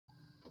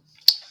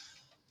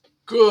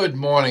Good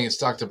morning. It's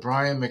Dr.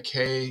 Brian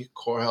McKay,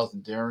 Core Health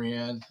in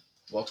Darien.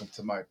 Welcome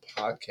to my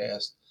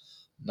podcast,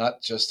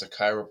 Not Just a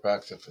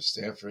Chiropractor for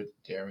Stanford,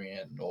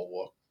 Darien,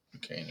 Norwalk,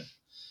 and Canaan.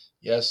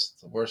 Yes,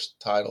 the worst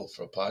title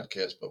for a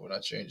podcast, but we're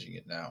not changing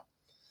it now.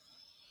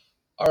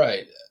 All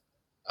right.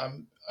 I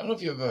don't know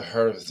if you've ever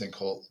heard of a thing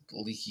called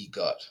leaky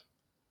gut.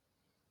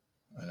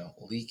 I know,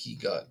 leaky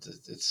gut.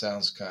 It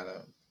sounds kind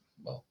of,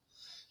 well,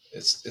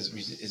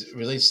 it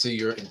relates to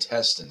your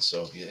intestines.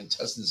 So if your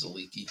intestines are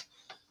leaky,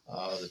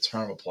 the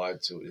term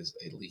applied to it is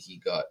a leaky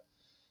gut.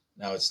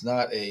 Now, it's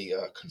not a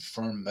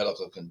confirmed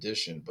medical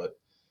condition, but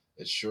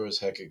it sure as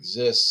heck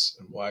exists.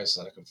 And why it's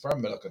not a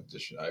confirmed medical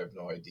condition, I have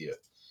no idea.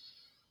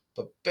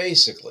 But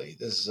basically,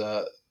 there's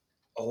a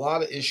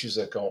lot of issues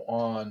that go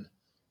on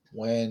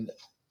when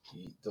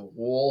the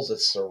walls that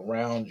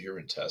surround your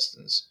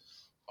intestines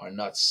are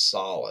not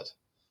solid.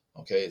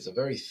 Okay, it's a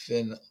very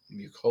thin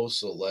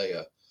mucosal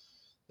layer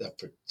that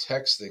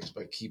protects things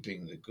by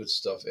keeping the good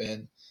stuff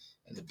in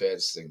and the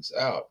bad things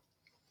out.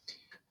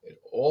 It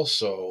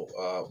also,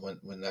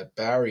 when that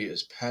barrier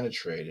is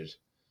penetrated,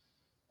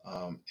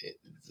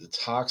 the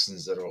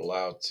toxins that are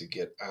allowed to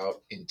get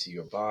out into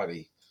your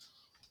body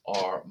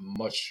are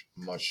much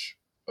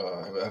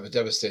have a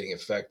devastating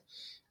effect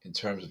in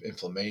terms of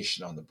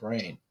inflammation on the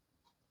brain.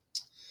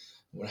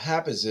 What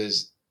happens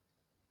is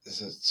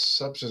there's a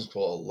substance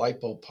called a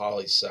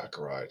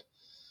lipopolysaccharide,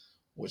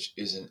 which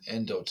is an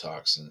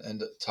endotoxin. And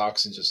the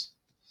toxin just,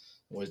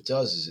 what it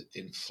does is it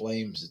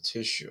inflames the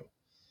tissue.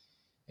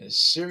 And a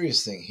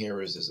serious thing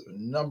here is there's a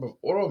number of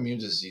autoimmune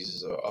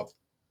diseases are up,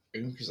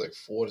 increase like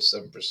 4 to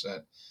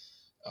 7%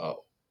 uh,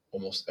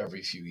 almost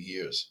every few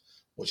years,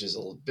 which is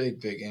a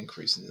big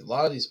increase. And a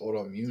lot of these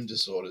autoimmune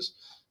disorders,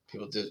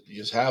 you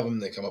just have them,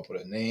 they come up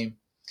with a name,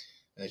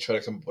 and they try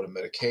to come up with a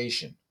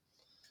medication.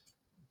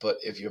 But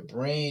if your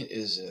brain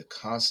is in a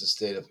constant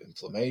state of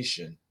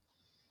inflammation,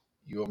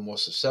 you're more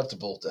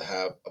susceptible to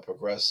have a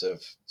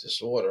progressive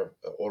disorder,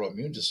 an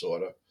autoimmune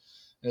disorder.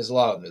 And there's a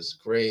lot of them. There's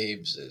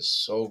Graves, there's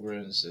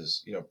Sjogren's,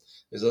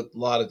 there's a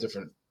lot of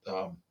different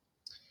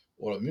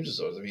autoimmune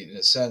disorders. I mean, in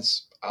a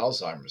sense,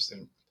 Alzheimer's.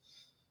 And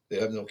they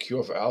have no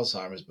cure for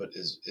Alzheimer's, but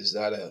is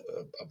that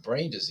a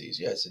brain disease?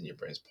 Yeah, it's in your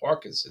brain. It's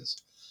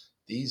Parkinson's.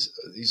 These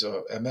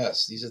are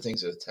MS. These are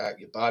things that attack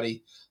your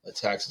body,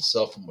 attacks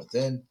itself from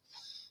within,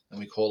 and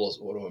we call those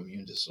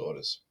autoimmune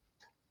disorders.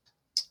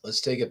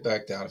 Let's take it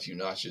back down a few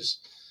notches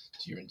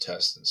to your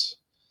intestines.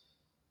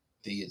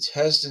 The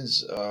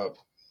intestines,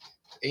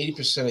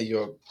 80%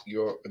 of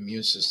your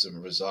immune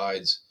system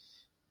resides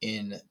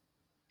in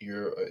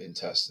your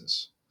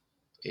intestines.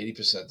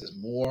 80%. There's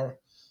more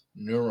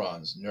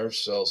neurons, nerve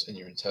cells in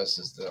your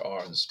intestines than there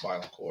are in the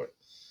spinal cord.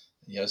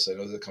 And yes, I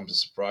know that comes as a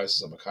surprise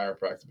as I'm a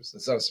chiropractor, but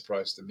it's not a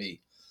surprise to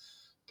me.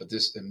 But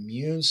this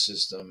immune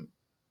system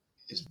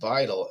is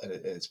vital, and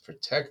it's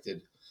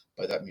protected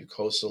by that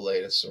mucosal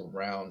layer that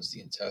surrounds the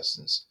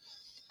intestines.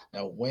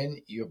 Now,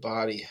 when your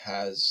body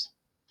has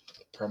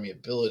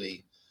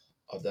permeability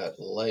of that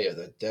layer,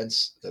 that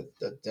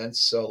dense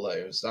cell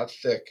layer, it's not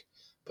thick,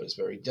 but it's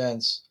very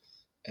dense,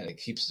 and it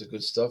keeps the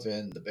good stuff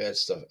in, the bad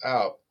stuff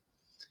out.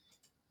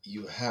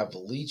 You have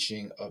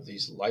leaching of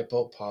these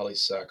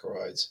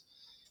lipopolysaccharides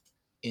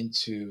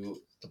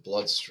into the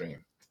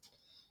bloodstream.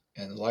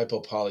 And the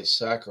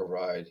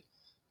lipopolysaccharide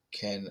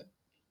can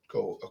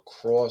go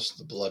across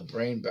the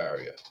blood-brain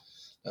barrier.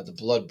 Now, the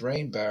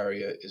blood-brain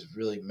barrier is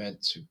really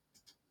meant to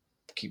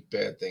keep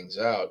bad things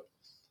out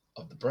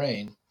of the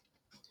brain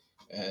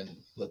and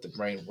let the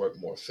brain work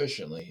more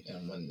efficiently.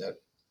 And when that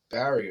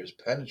barrier is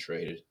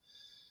penetrated,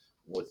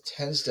 what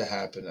tends to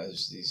happen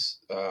is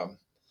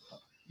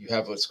you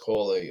have what's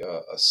called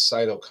a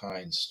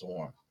cytokine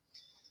storm.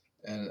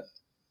 And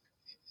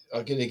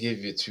I'm going to give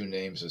you two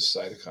names of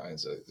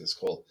cytokines. It's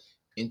called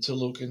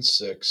interleukin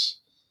 6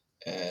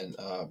 and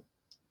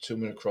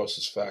tumor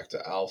necrosis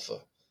factor alpha,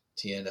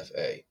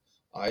 TNFA,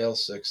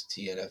 IL-6,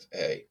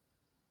 TNFA.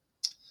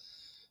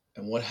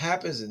 And what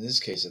happens in this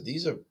case is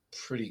these are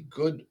pretty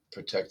good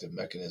protective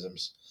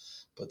mechanisms,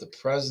 but the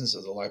presence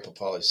of the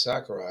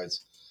lipopolysaccharides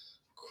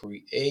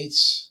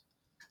creates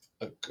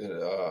a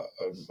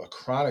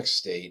chronic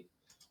state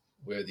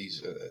where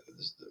these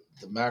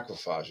the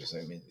macrophages,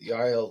 I mean, the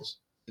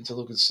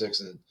interleukin 6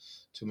 and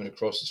tumor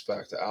necrosis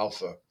factor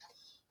alpha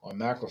are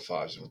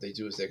macrophages. What they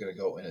do is they're going to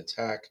go and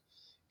attack,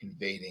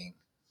 invading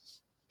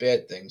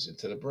bad things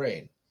into the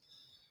brain.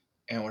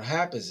 And what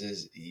happens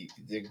is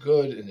they're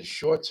good in the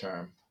short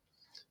term,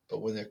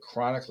 but when they're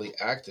chronically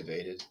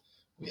activated,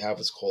 we have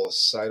what's called a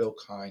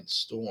cytokine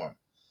storm.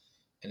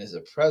 And there's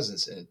a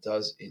presence, and it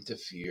does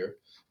interfere.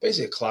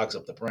 Basically, it clogs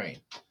up the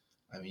brain.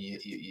 I mean,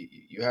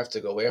 you have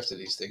to go after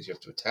these things. You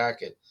have to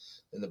attack it.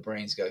 Then the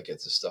brain's got to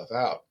get the stuff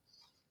out.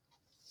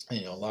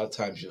 And, a lot of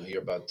times you'll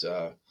hear about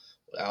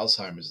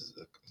Alzheimer's is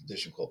a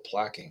condition called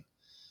plaquing,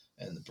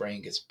 and the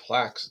brain gets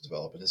plaques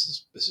develop. And this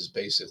is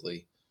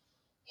basically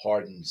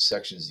hardened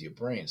sections of your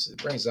brain. So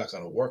the brain's not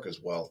going to work as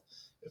well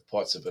if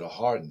parts of it are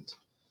hardened.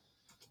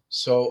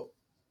 So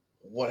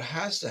what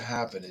has to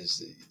happen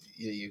is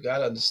you got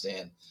to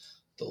understand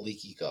the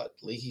leaky gut.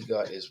 Leaky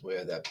gut is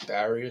where that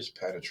barrier is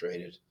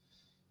penetrated,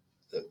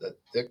 the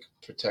thick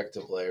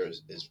protective layer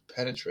is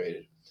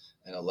penetrated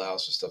and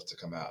allows for stuff to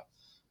come out.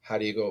 How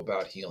do you go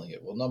about healing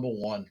it? Well, number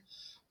one,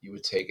 you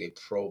would take a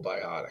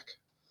probiotic.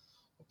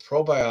 A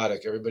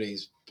probiotic,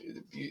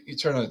 you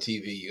turn on the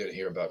TV, you're going to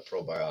hear about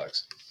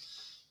probiotics.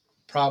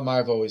 Problem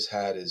I've always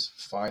had is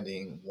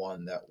finding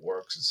one that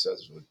works and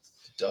says what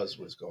it does,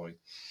 what it's going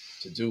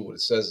to do, what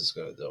it says it's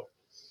going to do.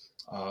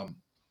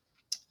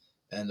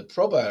 And the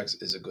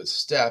probiotics is a good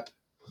step.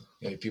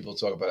 People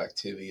talk about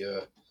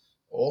Activia,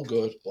 all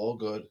good, all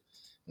good.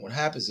 And what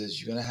happens is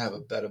you're going to have a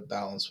better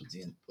balance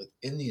within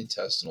the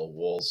intestinal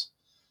walls,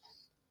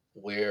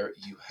 where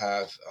you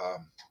have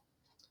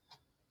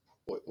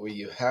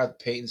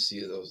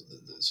patency of those.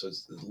 So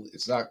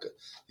it's not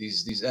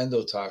these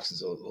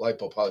endotoxins or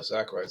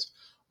lipopolysaccharides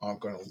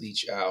aren't going to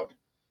leach out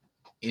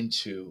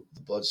into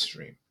the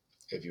bloodstream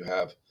if you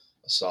have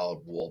a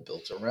solid wall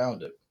built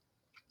around it.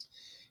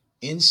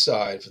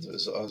 Inside,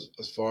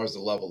 as far as the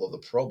level of the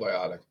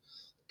probiotic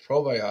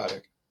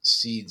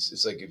seeds,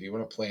 it's like if you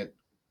want to plant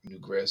new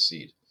grass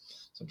seed.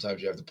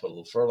 Sometimes you have to put a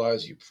little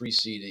fertilizer, you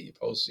pre-seed it, you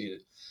post-seed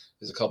it.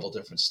 There's a couple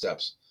different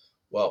steps.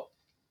 Well,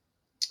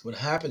 what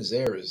happens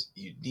there is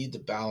you need the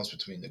balance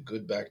between the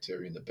good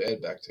bacteria and the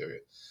bad bacteria.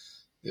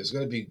 There's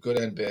going to be good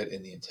and bad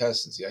in the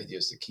intestines. The idea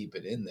is to keep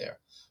it in there.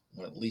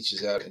 When it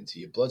leaches out into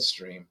your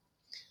bloodstream,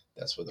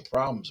 that's where the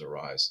problems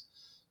arise.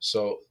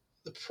 So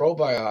the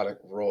probiotic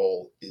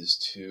role is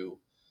to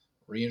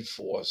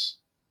reinforce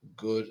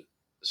good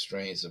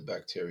strains of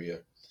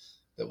bacteria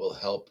that will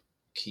help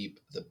keep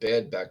the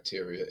bad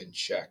bacteria in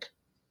check.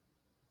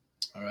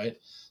 All right,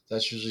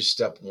 that's usually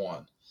step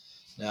one.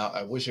 Now,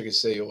 I wish I could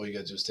say all you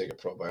got to do is take a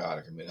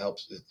probiotic. I mean, it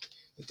helps. It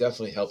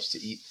definitely helps to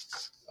eat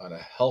on a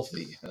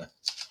healthy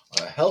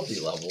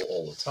level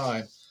all the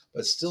time,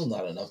 but it's still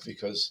not enough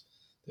because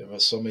there are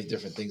so many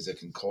different things that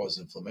can cause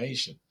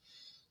inflammation.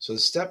 So the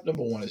step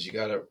number one is you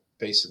got to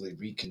basically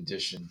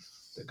recondition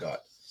the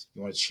gut.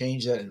 You want to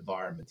change that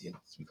environment.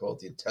 We call it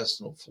the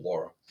intestinal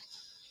flora,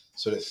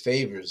 so that it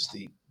favors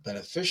the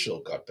beneficial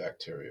gut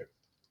bacteria.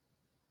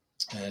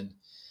 And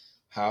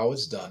how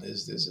it's done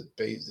is there's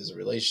a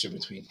relationship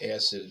between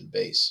acid and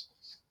base.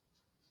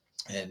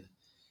 And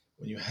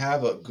when you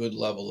have a good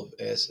level of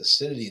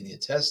acidity in the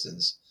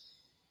intestines,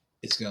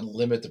 it's going to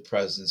limit the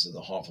presence of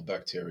the harmful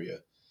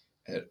bacteria.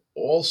 And it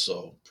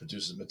also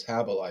produces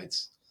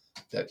metabolites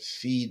that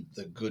feed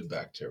the good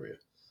bacteria.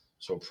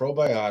 So a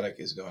probiotic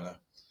is going to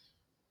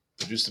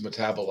produce the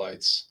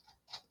metabolites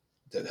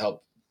that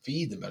help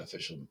feed the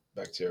beneficial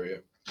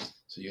bacteria.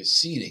 So you're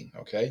seeding,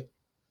 okay?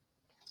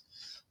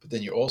 But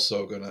then you're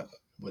also going to,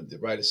 with the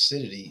right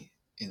acidity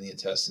in the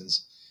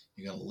intestines,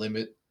 you're going to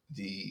limit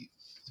the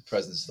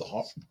presence of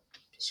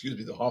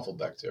the harmful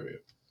bacteria.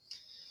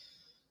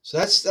 So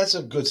that's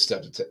a good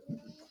step to take.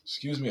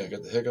 Excuse me, I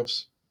got the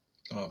hiccups.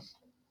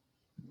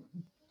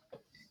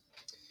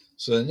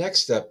 So the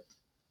next step,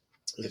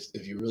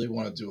 if you really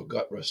want to do a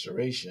gut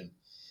restoration,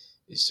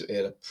 is to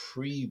add a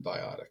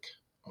prebiotic.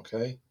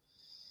 Okay.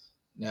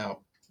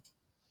 Now,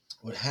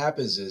 what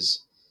happens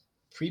is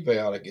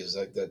prebiotic is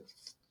like that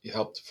you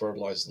help to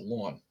fertilize the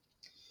lawn,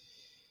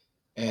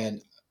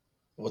 and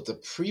what the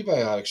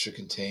prebiotic should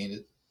contain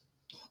is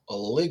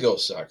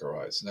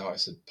oligosaccharides. Now, I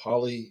said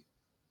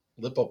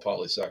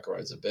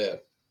lipopolysaccharides are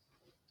bad.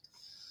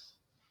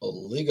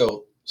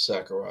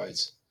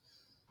 Oligosaccharides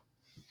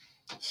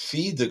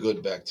feed the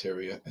good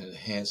bacteria and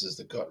enhances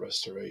the gut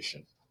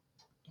restoration.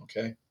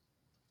 Okay?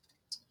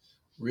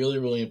 Really,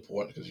 really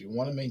important because you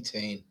want to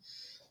maintain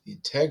the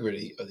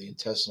integrity of the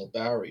intestinal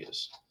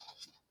barriers.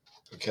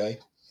 Okay?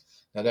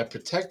 Now, that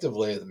protective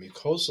layer, the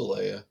mucosal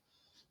layer,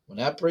 when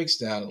that breaks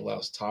down, it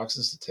allows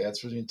toxins to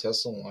transfer the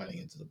intestinal lining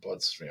into the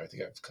bloodstream. I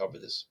think I've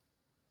covered this.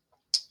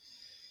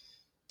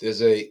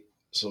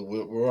 So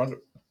we're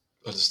under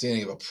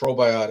understanding of a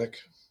probiotic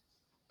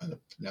and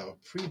now a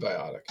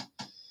prebiotic.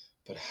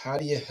 But how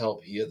do you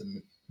help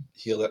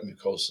heal that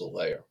mucosal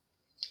layer?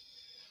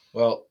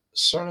 Well,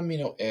 certain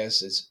amino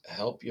acids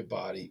help your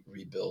body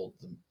rebuild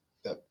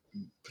that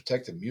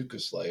protective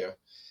mucus layer,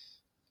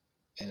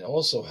 and it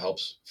also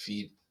helps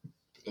feed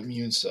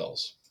immune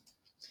cells.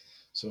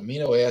 So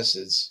amino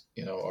acids,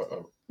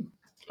 are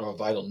a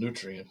vital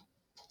nutrient,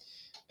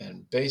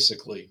 and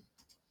basically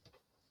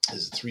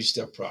is a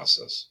three-step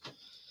process.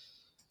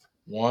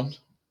 1,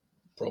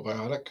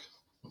 probiotic.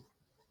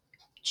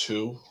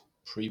 2,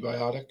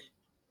 prebiotic.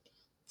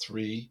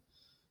 3,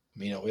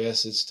 amino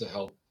acids to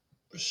help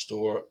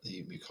restore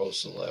the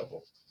mucosal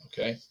level.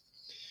 Okay,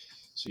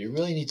 so you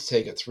really need to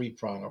take a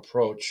 3-prong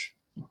approach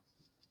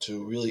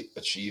to really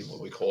achieve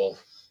what we call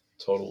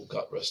total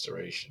gut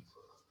restoration.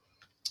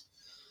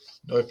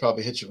 I know I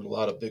probably hit you with a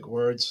lot of big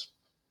words.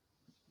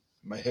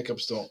 My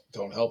hiccups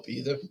don't help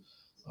either.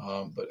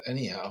 But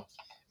anyhow,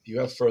 if you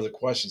have further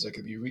questions, I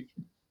could be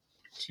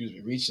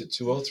reached at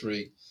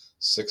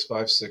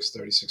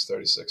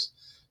 203-656-3636.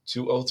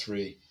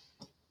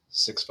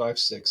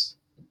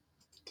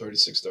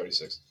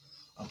 203-656-3636.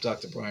 I'm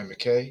Dr. Brian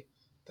McKay.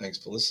 Thanks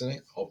for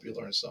listening. Hope you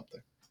learned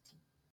something.